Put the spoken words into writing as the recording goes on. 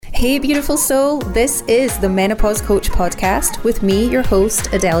Hey beautiful soul, this is the Menopause Coach podcast with me, your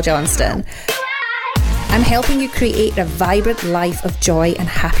host, Adele Johnston. I'm helping you create a vibrant life of joy and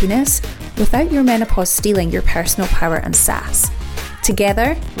happiness without your menopause stealing your personal power and sass.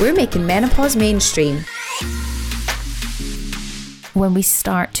 Together, we're making menopause mainstream. When we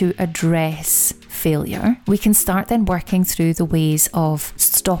start to address failure, we can start then working through the ways of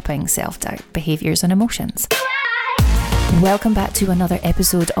stopping self-doubt behaviours and emotions. Welcome back to another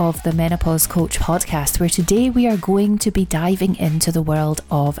episode of the Menopause Coach podcast, where today we are going to be diving into the world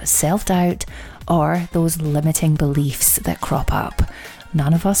of self-doubt or those limiting beliefs that crop up.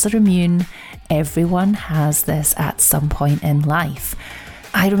 None of us are immune. Everyone has this at some point in life.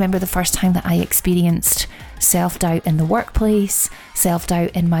 I remember the first time that I experienced self-doubt in the workplace,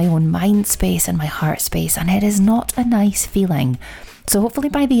 self-doubt in my own mind space and my heart space, and it is not a nice feeling. So hopefully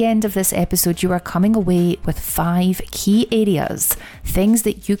by the end of this episode, you are coming away with 5 key areas, things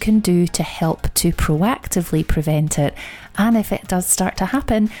that you can do to help to proactively prevent it. And if it does start to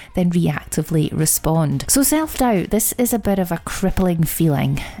happen, then reactively respond. So self-doubt, this is a bit of a crippling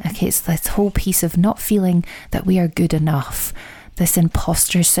feeling. Okay, it's this whole piece of not feeling that we are good enough. This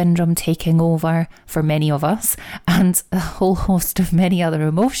imposter syndrome taking over for many of us, and a whole host of many other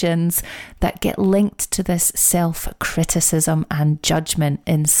emotions that get linked to this self-criticism and judgment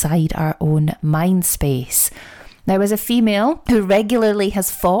inside our own mind space. Now, as a female who regularly has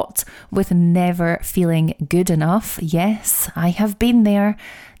fought with never feeling good enough, yes, I have been there.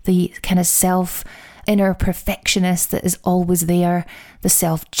 The kind of inner perfectionist that is always there, the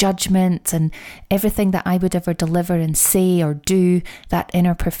self-judgment and everything that I would ever deliver and say or do, that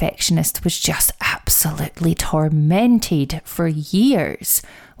inner perfectionist was just absolutely tormented for years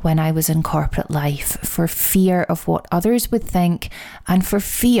when I was in corporate life, for fear of what others would think and for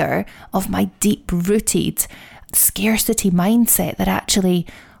fear of my deep-rooted scarcity mindset that actually,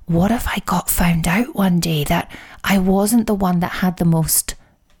 what if I got found out one day that I wasn't the one that had the most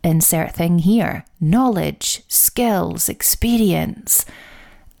insert thing here, knowledge, skills, experience.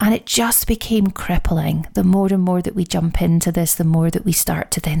 And it just became crippling. The more and more that we jump into this, the more that we start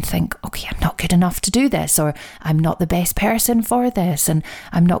to then think, okay, I'm not good enough to do this, or I'm not the best person for this, and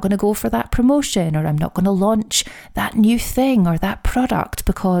I'm not going to go for that promotion, or I'm not going to launch that new thing or that product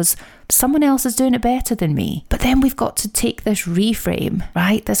because someone else is doing it better than me. But then we've got to take this reframe,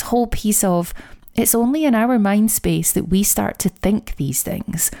 right? This whole piece of, it's only in our mind space that we start to think these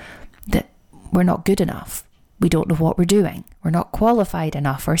things, that we're not good enough. We don't know what we're doing. We're not qualified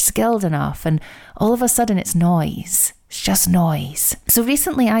enough or skilled enough. And all of a sudden it's noise. It's just noise. So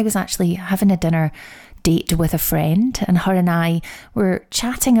recently I was actually having a dinner date with a friend, and her and I were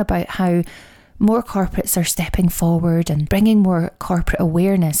chatting about how more corporates are stepping forward and bringing more corporate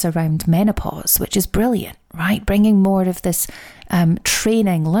awareness around menopause, which is brilliant, right? Bringing more of this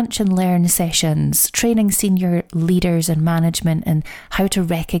training, lunch and learn sessions, training senior leaders and management and how to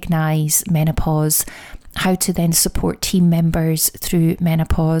recognise menopause, how to then support team members through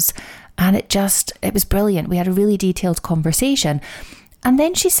menopause. And it was brilliant. We had a really detailed conversation. And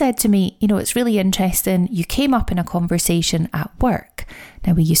then she said to me, it's really interesting. You came up in a conversation at work.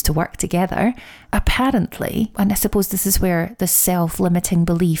 Now, we used to work together. Apparently, and I suppose this is where the self-limiting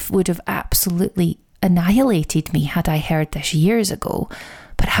belief would have absolutely annihilated me had I heard this years ago.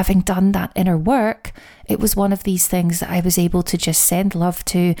 But having done that inner work, it was one of these things that I was able to just send love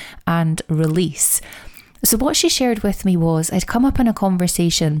to and release. So what she shared with me was, I'd come up in a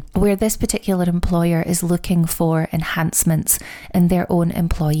conversation where this particular employer is looking for enhancements in their own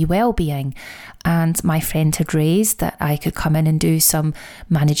employee well-being. And my friend had raised that I could come in and do some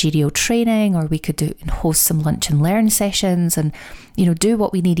managerial training, or we could host some lunch and learn sessions and, do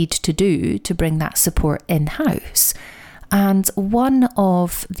what we needed to do to bring that support in-house. And one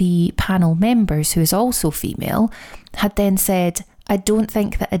of the panel members, who is also female, had then said, I don't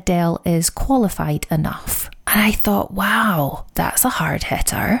think that Adele is qualified enough. And I thought, wow, that's a hard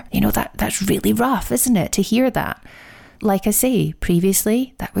hitter. That's really rough, isn't it, to hear that? Like I say,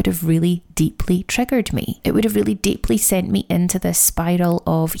 previously, that would have really deeply triggered me. It would have really deeply sent me into this spiral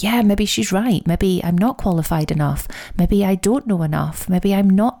of, yeah, maybe she's right. Maybe I'm not qualified enough. Maybe I don't know enough. Maybe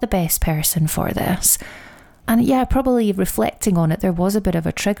I'm not the best person for this. And yeah, probably reflecting on it, there was a bit of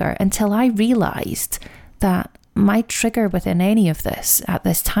a trigger until I realised that my trigger within any of this at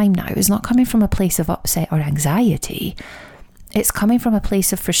this time now is not coming from a place of upset or anxiety. It's coming from a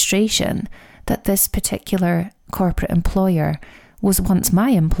place of frustration that this particular corporate employer was once my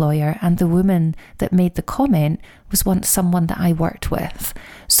employer, and the woman that made the comment was once someone that I worked with.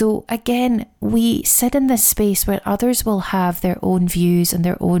 So again, we sit in this space where others will have their own views and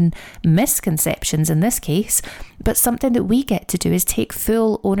their own misconceptions in this case, but something that we get to do is take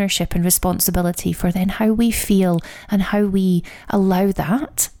full ownership and responsibility for then how we feel and how we allow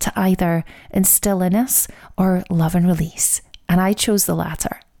that to either instill in us or love and release. And I chose the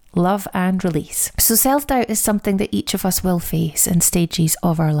latter. Love and release. So self-doubt is something that each of us will face in stages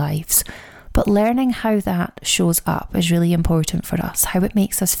of our lives. But learning how that shows up is really important for us. How it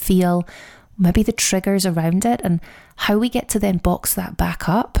makes us feel, maybe the triggers around it, and how we get to then box that back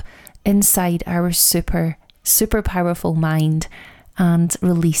up inside our super powerful mind and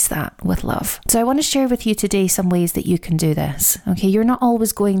release that with love. So I want to share with you today some ways that you can do this. Okay, you're not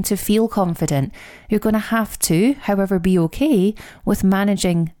always going to feel confident. You're going to have to, however, be okay with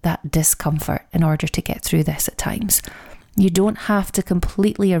managing that discomfort in order to get through this at times. You don't have to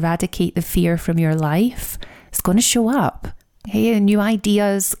completely eradicate the fear from your life. It's going to show up. Okay, new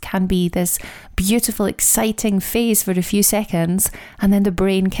ideas can be this beautiful, exciting phase for a few seconds, and then the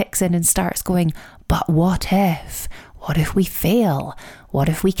brain kicks in and starts going, but what if? What if we fail? What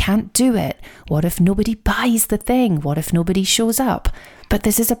if we can't do it? What if nobody buys the thing? What if nobody shows up? But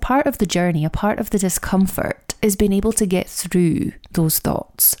this is a part of the journey, a part of the discomfort is being able to get through those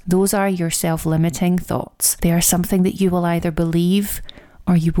thoughts. Those are your self-limiting thoughts. They are something that you will either believe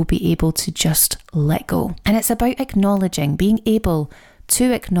or you will be able to just let go. And it's about acknowledging, being able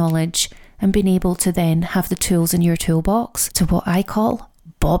to acknowledge and being able to then have the tools in your toolbox to what I call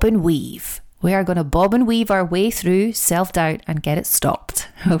bob and weave. We are going to bob and weave our way through self-doubt and get it stopped.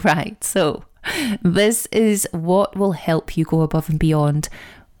 All right, so this is what will help you go above and beyond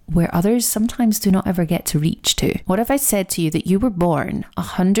where others sometimes do not ever get to reach to. What if I said to you that you were born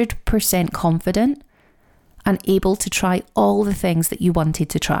 100% confident and able to try all the things that you wanted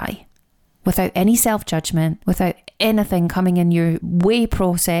to try without any self-judgment, without anything coming in your way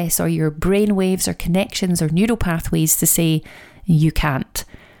process or your brain waves or connections or neural pathways to say you can't?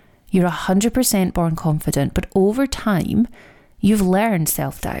 You're 100% born confident, but over time, you've learned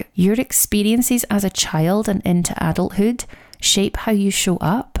self-doubt. Your experiences as a child and into adulthood shape how you show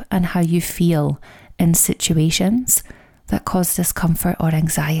up and how you feel in situations that cause discomfort or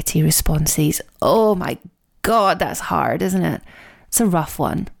anxiety responses. Oh my God, that's hard, isn't it? It's a rough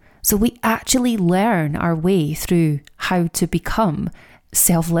one. So we actually learn our way through how to become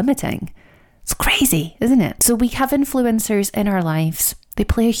self-limiting. It's crazy, isn't it? So we have influencers in our lives. They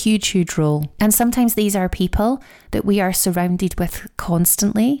play a huge role. And sometimes these are people that we are surrounded with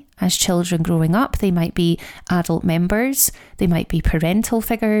constantly as children growing up. They might be adult members. They might be parental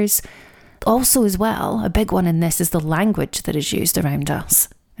figures. Also as well, a big one in this is the language that is used around us.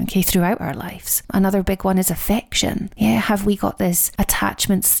 Okay, throughout our lives. Another big one is affection. Yeah, have we got this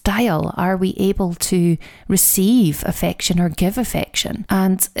attachment style? Are we able to receive affection or give affection?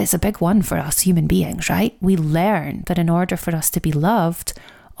 And it's a big one for us human beings, right? We learn that in order for us to be loved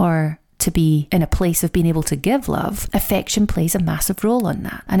or to be in a place of being able to give love, affection plays a massive role on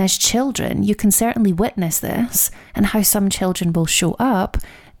that. And as children, you can certainly witness this and how some children will show up,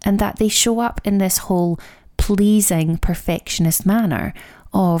 and that they show up in this whole pleasing, perfectionist manner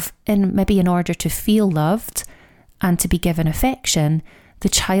of, maybe in order to feel loved and to be given affection, the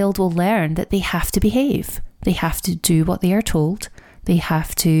child will learn that they have to behave. They have to do what they are told. They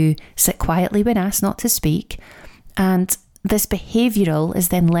have to sit quietly when asked not to speak. And this behavioural is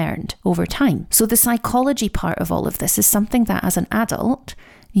then learned over time. So the psychology part of all of this is something that as an adult,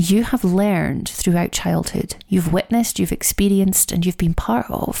 you have learned throughout childhood. You've witnessed, you've experienced, and you've been part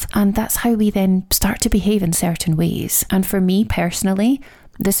of. And that's how we then start to behave in certain ways. And for me personally,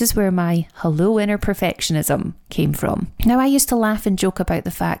 this is where my hello inner perfectionism came from. Now, I used to laugh and joke about the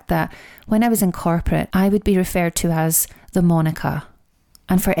fact that when I was in corporate, I would be referred to as the Monica.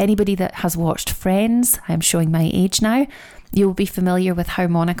 And for anybody that has watched Friends, I'm showing my age now, you'll be familiar with how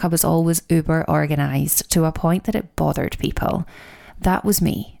Monica was always uber organised to a point that it bothered people. That was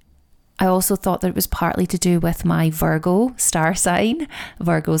me. I also thought that it was partly to do with my Virgo star sign.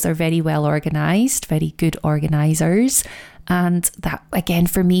 Virgos are very well organised, very good organisers. And that, again,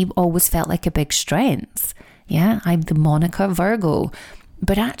 for me, always felt like a big strength. Yeah, I'm the Monica Virgo.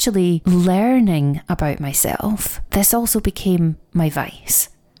 But actually learning about myself, this also became my vice.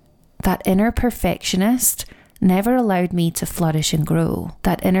 That inner perfectionist never allowed me to flourish and grow.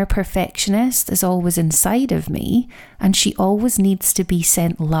 That inner perfectionist is always inside of me, and she always needs to be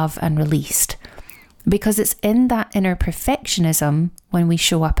sent love and released. Because it's in that inner perfectionism, when we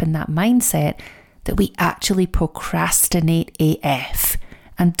show up in that mindset, that we actually procrastinate AF.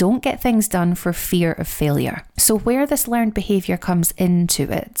 and don't get things done for fear of failure. So where this learned behavior comes into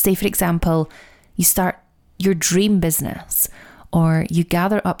it, say for example, you start your dream business, or you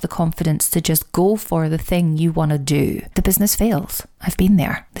gather up the confidence to just go for the thing you want to do. The business fails. I've been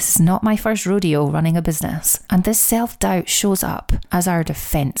there. This is not my first rodeo running a business. And this self-doubt shows up as our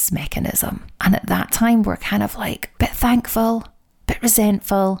defense mechanism. And at that time, we're kind of like a bit thankful, bit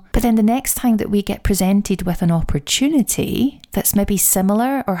resentful. But then the next time that we get presented with an opportunity that's maybe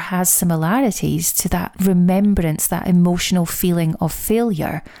similar or has similarities to that remembrance, that emotional feeling of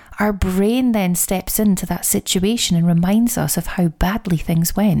failure, our brain then steps into that situation and reminds us of how badly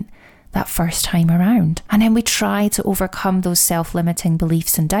things went that first time around. And then we try to overcome those self-limiting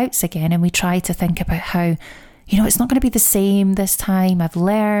beliefs and doubts again, and we try to think about how, it's not going to be the same this time, I've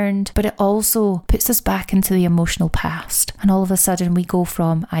learned, but it also puts us back into the emotional past. And all of a sudden we go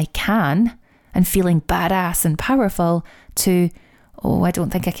from I can and feeling badass and powerful to, I don't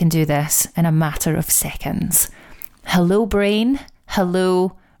think I can do this in a matter of seconds. Hello brain,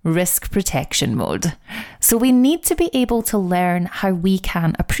 hello risk protection mode. So we need to be able to learn how we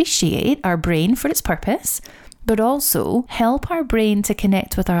can appreciate our brain for its purpose, but also help our brain to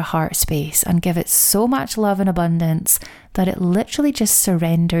connect with our heart space and give it so much love and abundance that it literally just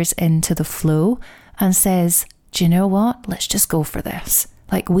surrenders into the flow and says, do you know what? Let's just go for this.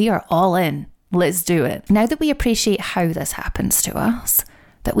 Like, we are all in. Let's do it. Now that we appreciate how this happens to us,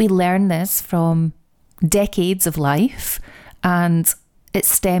 that we learn this from decades of life, and it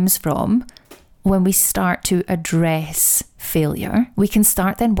stems from when we start to address failure, we can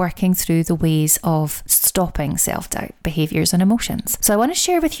start then working through the ways of stopping self-doubt behaviours and emotions. So I want to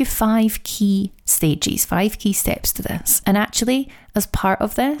share with you 5 key stages, 5 key steps to this. And actually, as part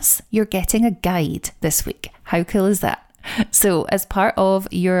of this, you're getting a guide this week. How cool is that? So as part of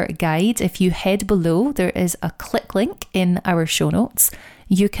your guide, if you head below, there is a click link in our show notes.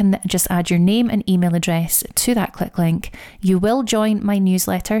 You can just add your name and email address to that click link. You will join my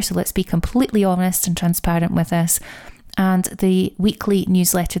newsletter, so let's be completely honest and transparent with this. And the weekly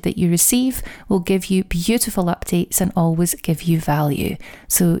newsletter that you receive will give you beautiful updates and always give you value.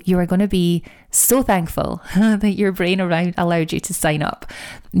 So you are going to be so thankful that your brain allowed you to sign up.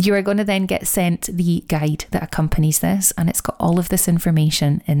 You are going to then get sent the guide that accompanies this, and it's got all of this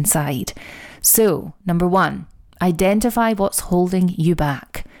information inside. So, number 1, identify what's holding you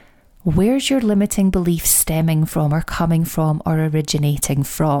back. Where's your limiting beliefs stemming from or coming from or originating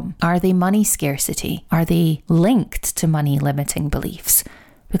from? Are they money scarcity? Are they linked to money limiting beliefs?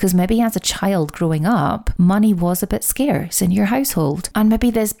 Because maybe as a child growing up, money was a bit scarce in your household. And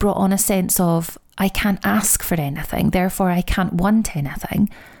maybe this brought on a sense of, I can't ask for anything, therefore I can't want anything.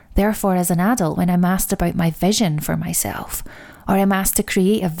 Therefore, as an adult, when I'm asked about my vision for myself, or I'm asked to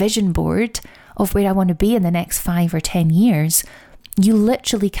create a vision board of where I want to be in the next 5 or 10 years, you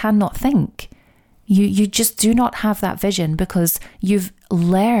literally cannot think. You just do not have that vision because you've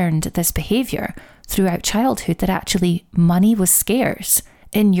learned this behaviour throughout childhood that actually money was scarce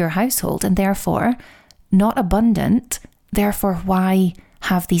in your household and therefore not abundant. Therefore, why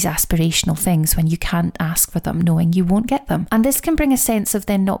have these aspirational things when you can't ask for them knowing you won't get them? And this can bring a sense of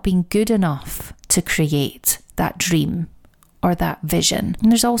then not being good enough to create that dream or that vision.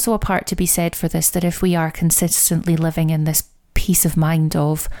 And there's also a part to be said for this, that if we are consistently living in this peace of mind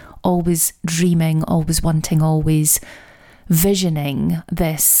of always dreaming, always wanting, always visioning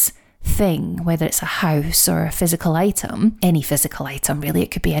this thing, whether it's a house or a physical item, any physical item really, it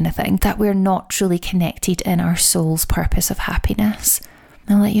could be anything, that we're not truly connected in our soul's purpose of happiness.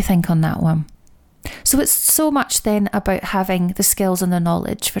 I'll let you think on that one. So it's so much then about having the skills and the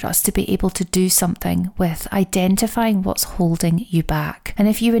knowledge for us to be able to do something with identifying what's holding you back. And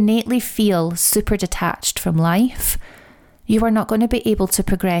if you innately feel super detached from life, you are not going to be able to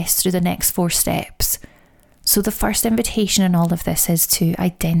progress through the next 4 steps. So the first invitation in all of this is to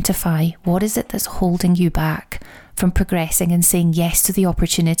identify what is it that's holding you back from progressing and saying yes to the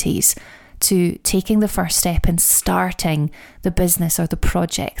opportunities, to taking the first step and starting the business or the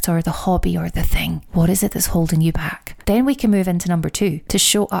project or the hobby or the thing. What is it that's holding you back? Then we can move into number 2, to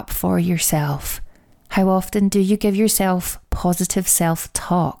show up for yourself. How often do you give yourself positive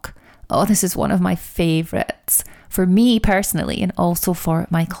self-talk? Oh, this is one of my favourites for me personally and also for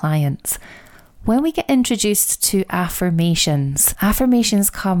my clients. When we get introduced to affirmations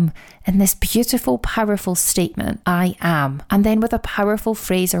come in this beautiful, powerful statement, I am, and then with a powerful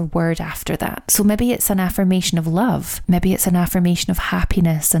phrase or word after that. So maybe it's an affirmation of love, maybe it's an affirmation of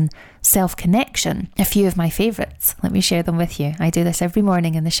happiness and self-connection. A few of my favourites, let me share them with you. I do this every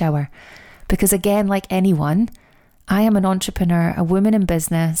morning in the shower because, again, like anyone, I am an entrepreneur, a woman in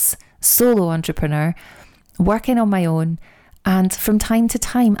business, solo entrepreneur, working on my own. And from time to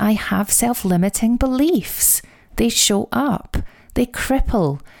time, I have self-limiting beliefs. They show up, they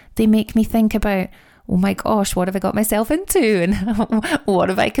cripple, they make me think about, oh my gosh, what have I got myself into? And what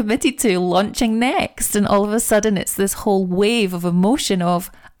have I committed to launching next? And all of a sudden it's this whole wave of emotion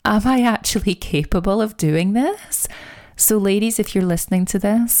of, am I actually capable of doing this? So ladies, if you're listening to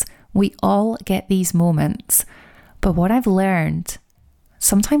this, we all get these moments. But what I've learned,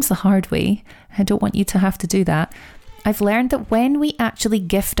 sometimes the hard way, I don't want you to have to do that, I've learned that when we actually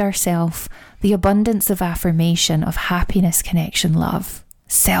gift ourselves the abundance of affirmation, of happiness, connection, love,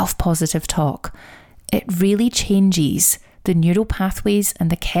 self-positive talk, it really changes the neural pathways and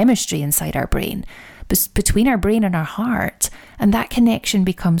the chemistry inside our brain, between our brain and our heart. And that connection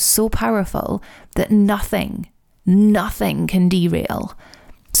becomes so powerful that nothing can derail.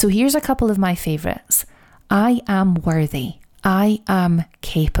 So here's a couple of my favorites. I am worthy. I am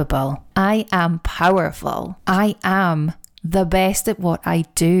capable. I am powerful. I am the best at what I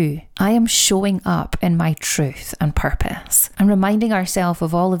do. I am showing up in my truth and purpose. And reminding ourselves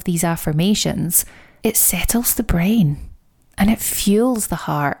of all of these affirmations, it settles the brain and it fuels the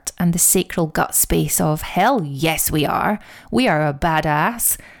heart and the sacral gut space of, hell yes we are. We are a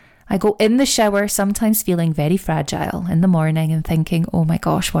badass. I go in the shower sometimes feeling very fragile in the morning and thinking, oh my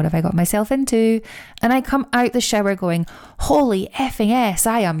gosh, what have I got myself into? And I come out the shower going, holy effing S,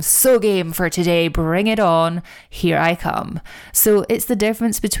 I am so game for today. Bring it on. Here I come. So it's the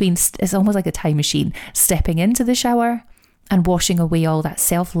difference between, it's almost like a time machine, stepping into the shower and washing away all that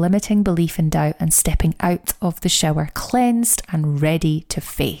self-limiting belief and doubt and stepping out of the shower cleansed and ready to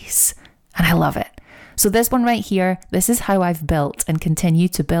face. And I love it. So this one right here, this is how I've built and continue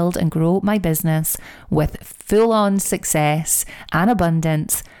to build and grow my business with full-on success and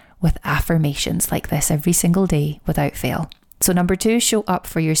abundance with affirmations like this every single day without fail. So number 2, show up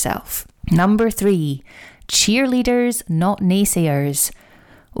for yourself. Number 3, cheerleaders, not naysayers.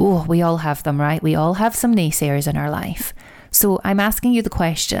 Oh, we all have them, right? We all have some naysayers in our life. So I'm asking you the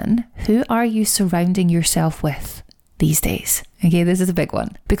question, who are you surrounding yourself with these days? Okay, this is a big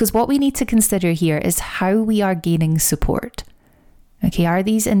one, because what we need to consider here is how we are gaining support. Okay, are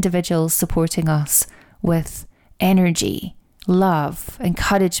these individuals supporting us with energy, love,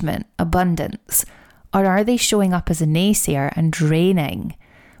 encouragement, abundance, or are they showing up as a naysayer and draining,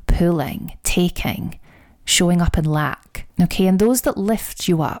 pulling, taking, showing up in lack? Okay, and those that lift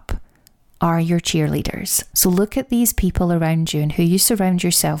you up are your cheerleaders. So look at these people around you and who you surround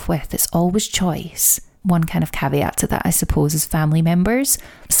yourself with. It's always choice. One kind of caveat to that, I suppose, is family members.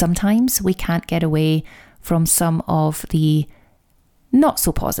 Sometimes we can't get away from some of the not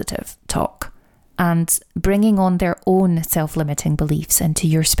so positive talk and bringing on their own self-limiting beliefs into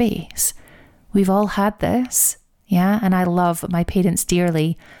your space. We've all had this, yeah, and I love my parents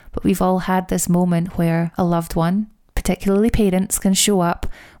dearly, but we've all had this moment where a loved one, particularly parents, can show up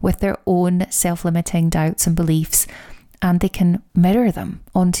with their own self-limiting doubts and beliefs, and they can mirror them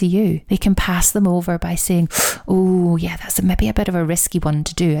onto you. They can pass them over by saying, oh yeah, that's maybe a bit of a risky one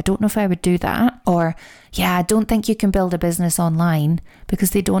to do. I don't know if I would do that. Or, yeah, I don't think you can build a business online,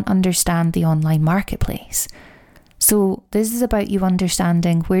 because they don't understand the online marketplace. So this is about you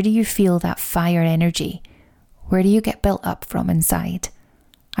understanding, where do you feel that fire energy? Where do you get built up from inside?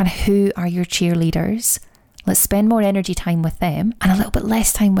 And who are your cheerleaders? Let's spend more energy time with them and a little bit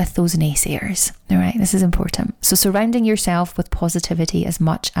less time with those naysayers. All right, this is important. So surrounding yourself with positivity as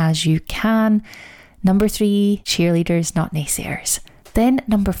much as you can. Number 3, cheerleaders, not naysayers. Then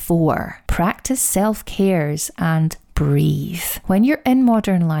number 4, practice self-cares and breathe. When you're in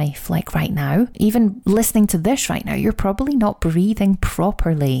modern life, like right now, even listening to this right now, you're probably not breathing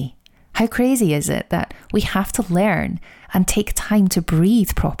properly. How crazy is it that we have to learn and take time to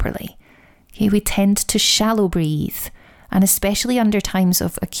breathe properly? Okay, we tend to shallow breathe, and especially under times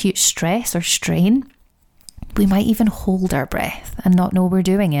of acute stress or strain, we might even hold our breath and not know we're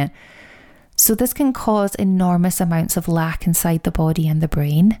doing it. So this can cause enormous amounts of lack inside the body and the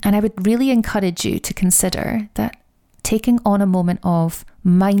brain. And I would really encourage you to consider that taking on a moment of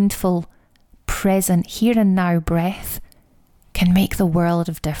mindful, present, here and now breath can make the world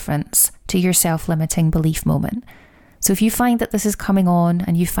of difference to your self-limiting belief moment. So if you find that this is coming on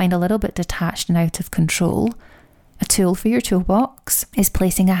and you find a little bit detached and out of control, a tool for your toolbox is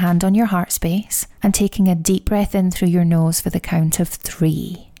placing a hand on your heart space and taking a deep breath in through your nose for the count of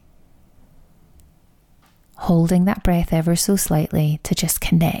 3. Holding that breath ever so slightly to just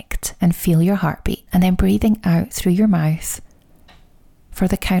connect and feel your heartbeat, and then breathing out through your mouth for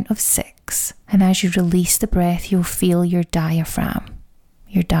the count of 6. And as you release the breath, you'll feel your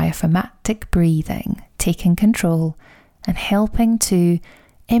diaphragmatic breathing taking control and helping to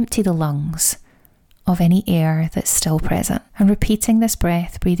empty the lungs of any air that's still present. And repeating this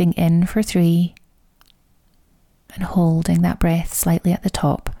breath, breathing in for 3 and holding that breath slightly at the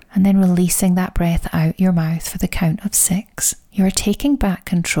top, and then releasing that breath out your mouth for the count of 6. You're taking back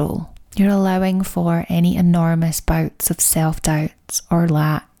control. You're allowing for any enormous bouts of self-doubt or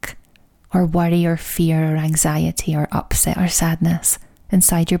lack or worry or fear or anxiety or upset or sadness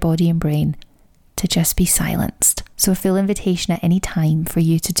inside your body and brain to just be silenced. So a full invitation at any time for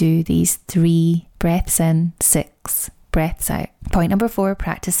you to do these 3 breaths in, 6 breaths out. Point number 4,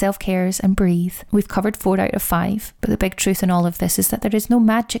 practice self-cares and breathe. We've covered 4 out of 5, but the big truth in all of this is that there is no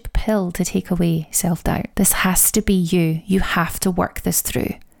magic pill to take away self-doubt. This has to be you. You have to work this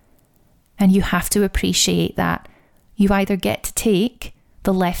through. And you have to appreciate that you either get to take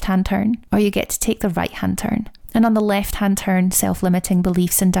the left-hand turn or you get to take the right-hand turn. And on the left-hand turn, self-limiting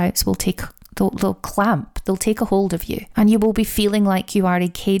beliefs and doubts will they'll clamp, they'll take a hold of you. And you will be feeling like you are a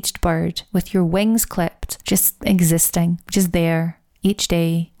caged bird with your wings clipped, just existing, just there each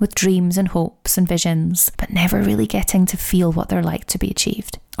day with dreams and hopes and visions, but never really getting to feel what they're like to be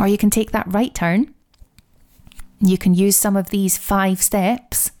achieved. Or you can take that right turn. You can use some of these 5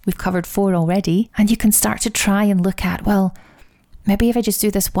 steps. We've covered 4 already. And you can start to try and look at, well, maybe if I just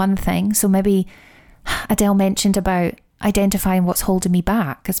do this one thing. So maybe Adele mentioned about identifying what's holding me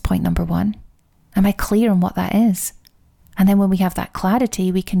back as point number 1. Am I clear on what that is? And then when we have that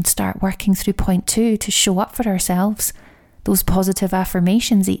clarity, we can start working through point 2 to show up for ourselves. Those positive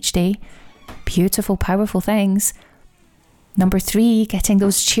affirmations each day. Beautiful, powerful things. Number 3, getting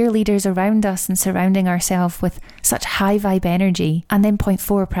those cheerleaders around us and surrounding ourselves with such high vibe energy. And then point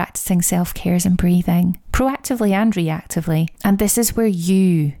 4, practicing self-cares and breathing, proactively and reactively. And this is where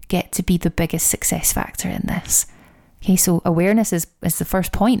you get to be the biggest success factor in this. Okay, so awareness is the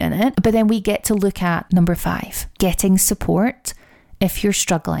first point in it. But then we get to look at number 5, getting support if you're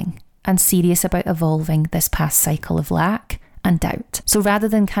struggling and serious about evolving this past cycle of lack and doubt. So rather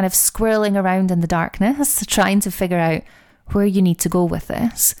than kind of squirreling around in the darkness, trying to figure out where you need to go with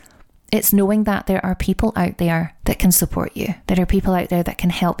this, it's knowing that there are people out there that can support you. There are people out there that can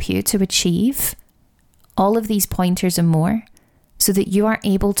help you to achieve all of these pointers and more so that you are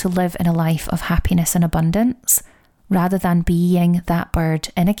able to live in a life of happiness and abundance rather than being that bird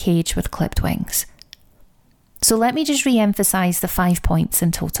in a cage with clipped wings. So let me just re-emphasize the 5 points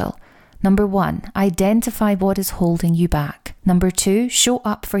in total. Number 1, identify what is holding you back. Number 2, show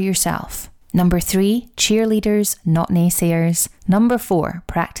up for yourself. Number 3, cheerleaders, not naysayers. Number 4,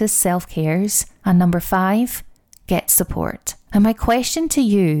 practice self-cares. And number 5, get support. And my question to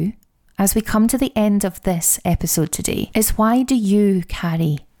you, as we come to the end of this episode today, is why do you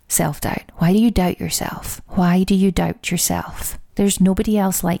carry self-doubt? Why do you doubt yourself? Why do you doubt yourself? There's nobody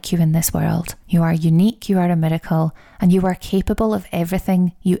else like you in this world. You are unique, you are a miracle, and you are capable of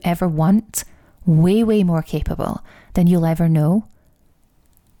everything you ever want, way, way more capable than you'll ever know.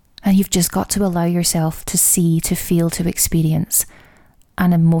 And you've just got to allow yourself to see, to feel, to experience,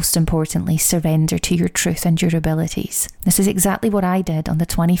 and most importantly, surrender to your truth and your abilities. This is exactly what I did on the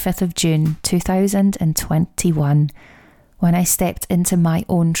 25th of June, 2021, when I stepped into my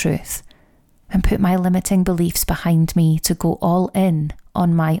own truth and put my limiting beliefs behind me to go all in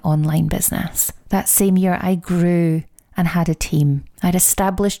on my online business. That same year, I grew and had a team. I'd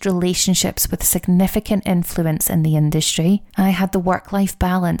established relationships with significant influence in the industry. I had the work-life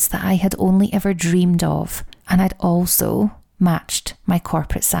balance that I had only ever dreamed of. And I'd also matched my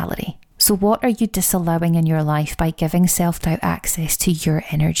corporate salary. So what are you disallowing in your life by giving self-doubt access to your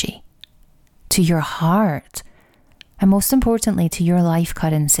energy, to your heart, and most importantly, to your life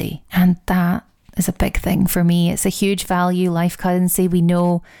currency? And that is a big thing for me. It's a huge value, life currency. We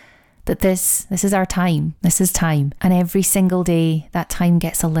know that this is our time. This is time. And every single day, that time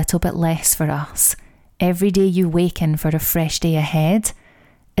gets a little bit less for us. Every day you waken for a fresh day ahead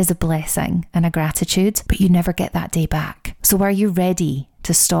is a blessing and a gratitude, but you never get that day back. So are you ready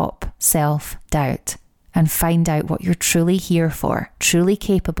to stop self-doubt and find out what you're truly here for, truly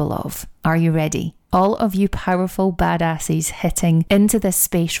capable of? Are you ready? All of you powerful badasses hitting into this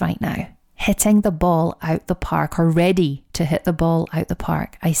space right now, hitting the ball out the park, or ready to hit the ball out the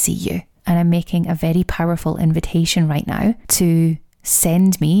park, I see you. And I'm making a very powerful invitation right now to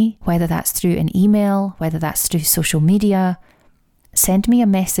send me, whether that's through an email, whether that's through social media, send me a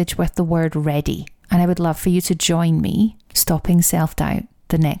message with the word ready. And I would love for you to join me, Stopping Self-Doubt,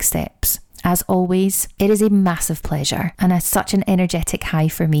 the next steps. As always, it is a massive pleasure and it's such an energetic high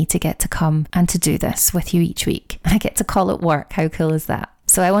for me to get to come and to do this with you each week. I get to call it work. How cool is that?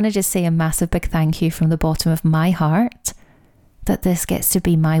 So I want to just say a massive big thank you from the bottom of my heart that this gets to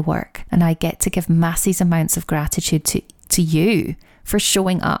be my work, and I get to give massive amounts of gratitude to you for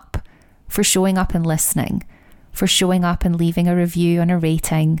showing up, for showing up and listening, for showing up and leaving a review and a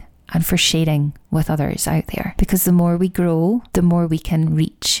rating, and for sharing with others out there. Because the more we grow, the more we can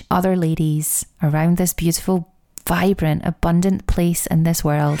reach other ladies around this beautiful, vibrant, abundant place in this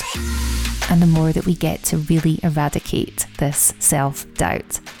world, and the more that we get to really eradicate this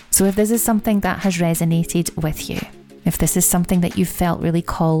self-doubt. So if this is something that has resonated with you, if this is something that you felt really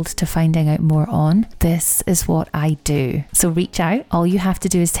called to finding out more on, this is what I do. So reach out. All you have to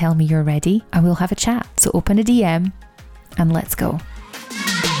do is tell me you're ready and we'll have a chat. So open a DM and let's go.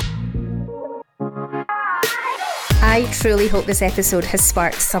 I truly hope this episode has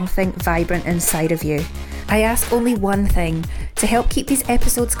sparked something vibrant inside of you. I ask only one thing. To help keep these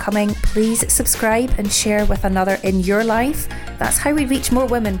episodes coming, please subscribe and share with another in your life. That's how we reach more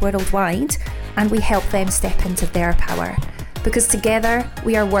women worldwide and we help them step into their power. Because together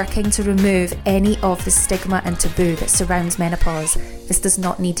we are working to remove any of the stigma and taboo that surrounds menopause. This does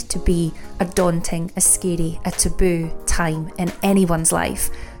not need to be a daunting, a scary, a taboo time in anyone's life.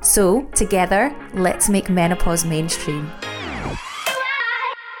 So together, let's make menopause mainstream.